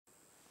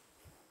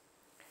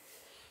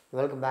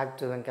Welcome back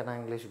to VENKANNA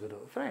English Guru.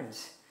 Friends,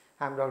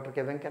 I'm Dr.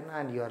 K. Venkanna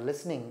and you are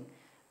listening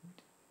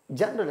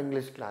general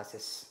English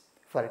classes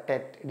for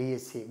TET,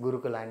 DSC,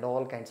 Gurukula and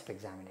all kinds of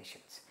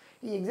examinations.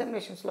 ఈ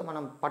ఎగ్జామినేషన్స్లో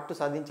మనం పట్టు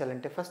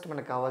సాధించాలంటే first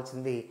మనకు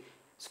కావాల్సింది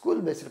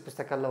school based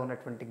పుస్తకాల్లో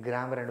ఉన్నటువంటి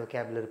grammar and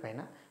vocabulary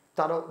పైన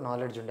thorough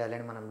knowledge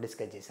ఉండాలని మనం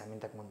డిస్కస్ చేసాం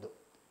ఇంతకుముందు.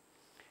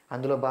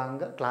 అందులో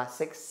భాగంగా class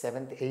 6,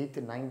 7th,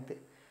 8th, 9th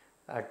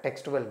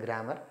textual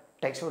grammar,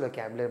 textual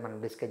vocabulary మనం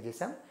డిస్కస్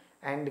చేసాం.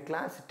 అండ్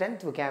క్లాస్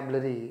 10th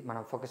వొకాబులరీ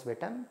మనం ఫోకస్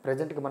పెట్టాం.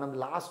 ప్రజెంట్గా మనం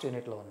లాస్ట్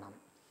యూనిట్లో ఉన్నాం.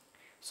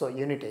 So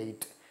unit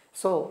 8.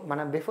 So,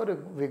 before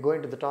we go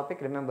into the topic,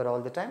 remember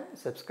all the time,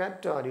 subscribe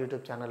to our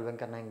YouTube channel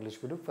Venkanna English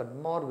Guru for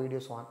more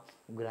videos on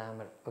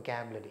grammar,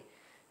 vocabulary,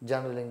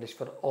 general English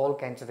for all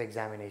kinds of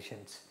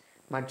examinations.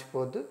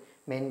 Marchipoddu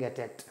mainga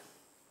TET.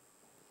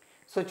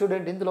 So,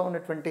 చూడండి ఇందులో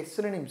ఉన్నటువంటి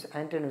synonyms,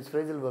 antonyms,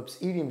 phrasal verbs,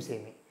 idioms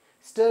ఏమి?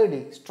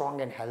 Sturdy, strong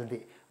and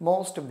healthy.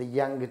 Most of the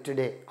young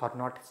today are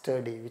not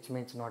sturdy, which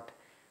means not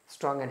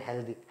strong and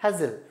healthy.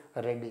 Hazel,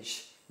 reddish,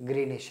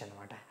 greenish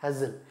anamata.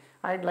 Hazel.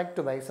 I'd like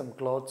to buy some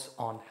clothes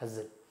on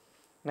hazel.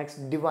 Next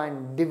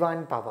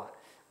divine power.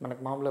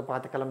 మనకు మామూలుగా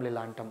పాతకాలంలో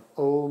ఇలా అంటాం,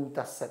 ఓం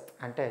తస్సత్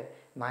అంటే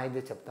మా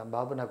ఇదే చెప్తాం,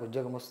 బాబు నాకు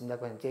ఉద్యోగం వస్తుందా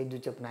కొంచెం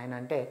చేసి చెప్పు నాయన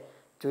అంటే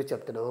చూసి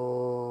చెప్తాడు,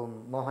 ఓం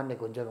మోహన్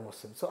నీకు ఉద్యోగం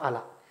వస్తుంది. సో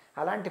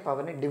అలాంటి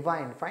పవర్ని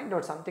divine, find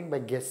out something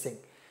by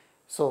guessing.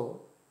 So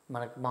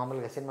మనకు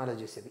మామూలుగా సినిమాలో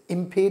చూసేది.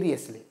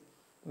 ఇంపీరియస్లీ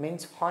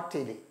means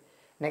heartily.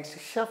 Next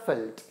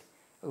షఫల్డ్,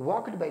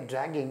 walked by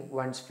dragging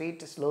once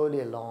feet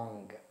slowly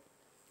along.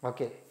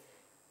 Okay.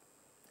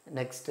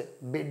 Next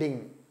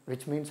bidding,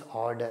 which means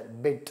order,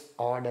 bit,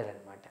 order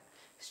anamata.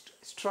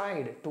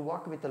 Stride, to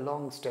walk with the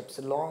long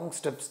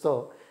steps తో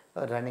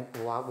running,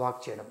 walk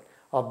చేయడం.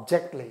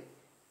 Objectly,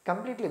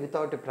 completely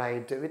without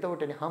pride,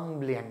 without any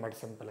humbly anamata,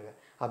 simple గా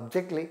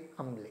objectly,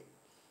 humbly.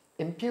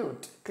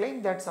 Impute, claim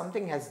that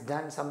something has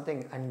done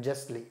something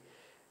unjustly.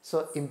 So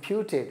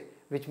imputed,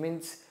 which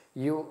means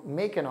you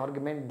make an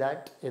argument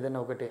that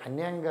ఏదైనా ఒకటి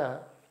అన్యాయంగా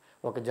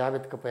ఒక job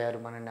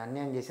ఎత్తుకుపోయారు, మనల్ని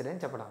అన్యాయం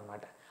చేశారని చెప్పడం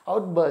అనమాట.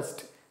 Outburst,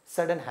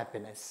 sudden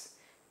happiness.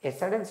 A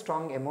sudden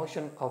strong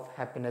emotion of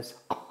happiness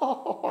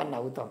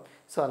నవ్వుతాం.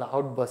 So అలా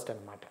అవుట్బర్స్ట్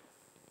అనమాట.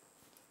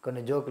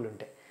 కొన్ని జోకులు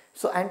ఉంటాయి.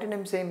 సో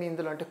యాంటోనిమ్స్ ఏమి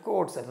ఇందులో అంటే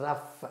quotes,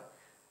 rough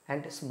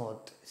and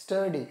smooth.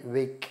 Sturdy,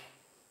 week.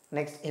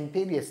 Next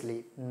ఇంపీరియస్లీ,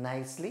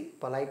 nicely,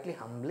 politely,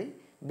 humbly.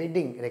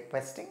 Bidding,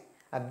 requesting.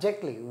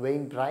 అబ్జెక్ట్లీ,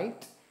 vein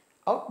bright.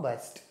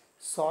 Outburst,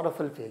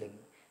 sorrowful feeling.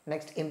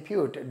 Next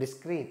impute,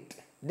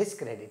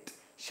 discredit.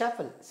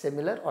 Shuffle,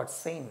 similar or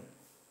same.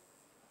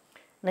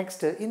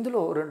 Next ఇందులో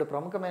రెండు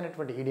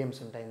ప్రముఖమైనటువంటి ఈడియమ్స్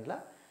ఉంటాయి. ఇందులో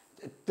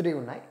 3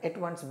 ఉన్నాయి. At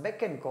once,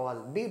 beg and call,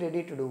 be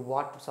ready to do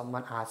what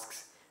someone asks.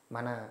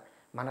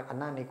 మన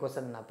అన్న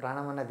నీకోసం నా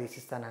ప్రాణమన్నా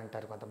తీసిస్తానని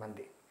అంటారు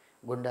కొంతమంది.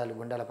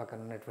 గుండాల పక్కన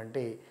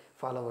ఉన్నటువంటి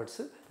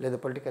ఫాలోవర్స్ లేదా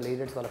పొలిటికల్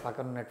లీడర్స్ వాళ్ళ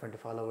పక్కన ఉన్నటువంటి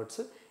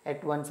followers.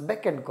 At once,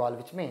 beg and call,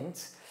 which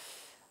means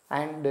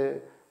and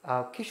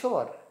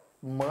Kishore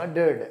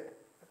murdered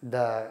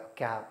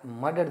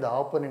the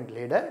opponent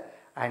leader,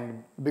 and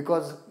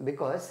because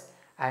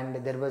and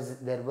there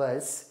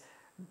was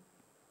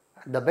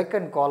the beck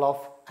and call of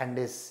and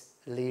his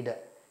leader.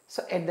 So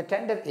at the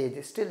tender age,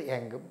 still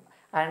young,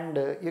 and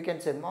you can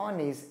say Mon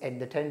is at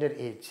the tender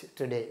age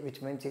today, which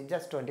means he's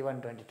just 21,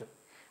 22.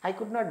 I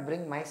could not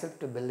bring myself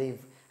to believe,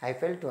 I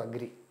felt to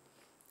agree.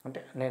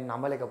 అంటే నేను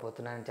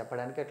నమ్మలేకపోతున్నానని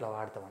చెప్పడానికి ఇట్లా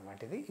వాడతాం అనమాట.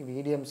 ఇవి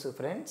idioms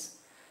friends.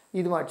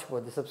 ఇది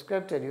మర్చిపోద్దు.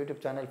 Subscribe to YouTube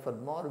channel for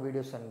more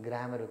videos on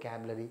grammar,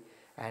 vocabulary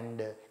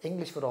and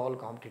English for all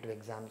competitive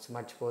exams.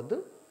 మర్చిపోద్దు.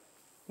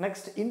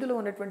 నెక్స్ట్ ఇందులో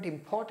ఉన్నటువంటి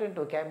important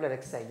vocabulary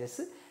exercises.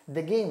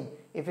 The game,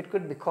 if it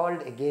could be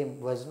called a game,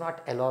 was not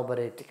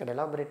elaborate. ఇక్కడ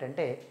elaborate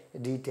అంటే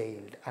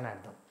detailed అని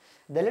అర్థం.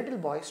 The little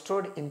boy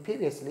strode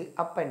ఇంపీరియస్లీ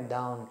up and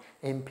down.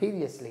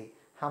 ఇంపీరియస్లీ,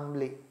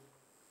 humbly.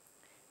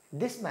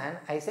 This man,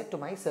 I said to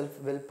my self,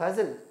 will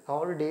puzzle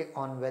all day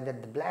on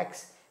whether the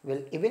blocks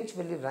will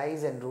eventually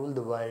rise and rule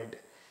the world.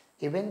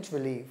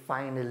 Eventually,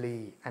 finally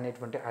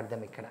అనేటువంటి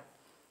అర్థం ఇక్కడ.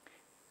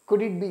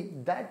 Could it be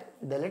that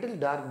the little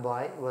dark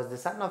boy was the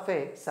son of a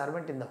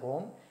servant in the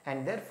home and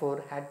therefore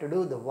had to do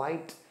the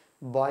white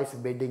boy's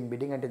bidding?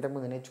 Bidding అంటే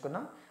ఇంతకుముందు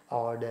నేర్చుకున్నాం,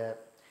 order.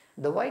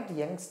 The white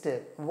youngster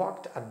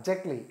walked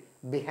abjectly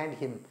behind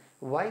him.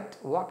 White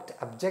walked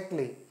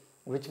abjectly,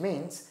 which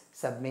means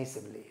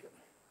submissively,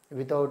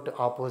 without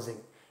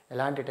opposing.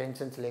 ఎలాంటి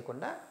tensions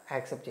లేకుండా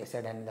accept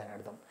చేశాడని దాని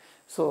అర్థం.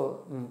 So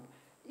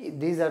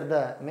these are the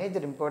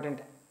major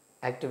important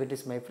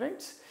activities my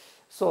friends.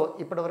 So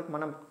ఇప్పటివరకు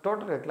మనం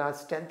టోటల్గా క్లాస్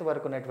 10th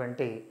వరకు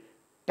ఉన్నటువంటి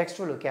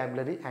టెక్స్టువల్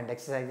వొకాబులరీ అండ్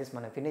ఎక్సర్సైజెస్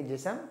మనం ఫినిష్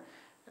చేసాం.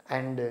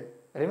 And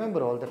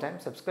remember all the time,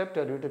 subscribe to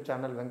our YouTube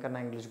channel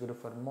Venkanna English Guru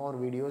for more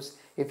videos.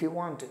 If you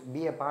want,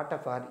 be a part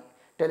of our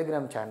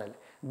Telegram channel,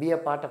 be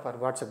a part of our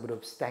WhatsApp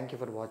groups. Thank you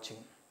for watching.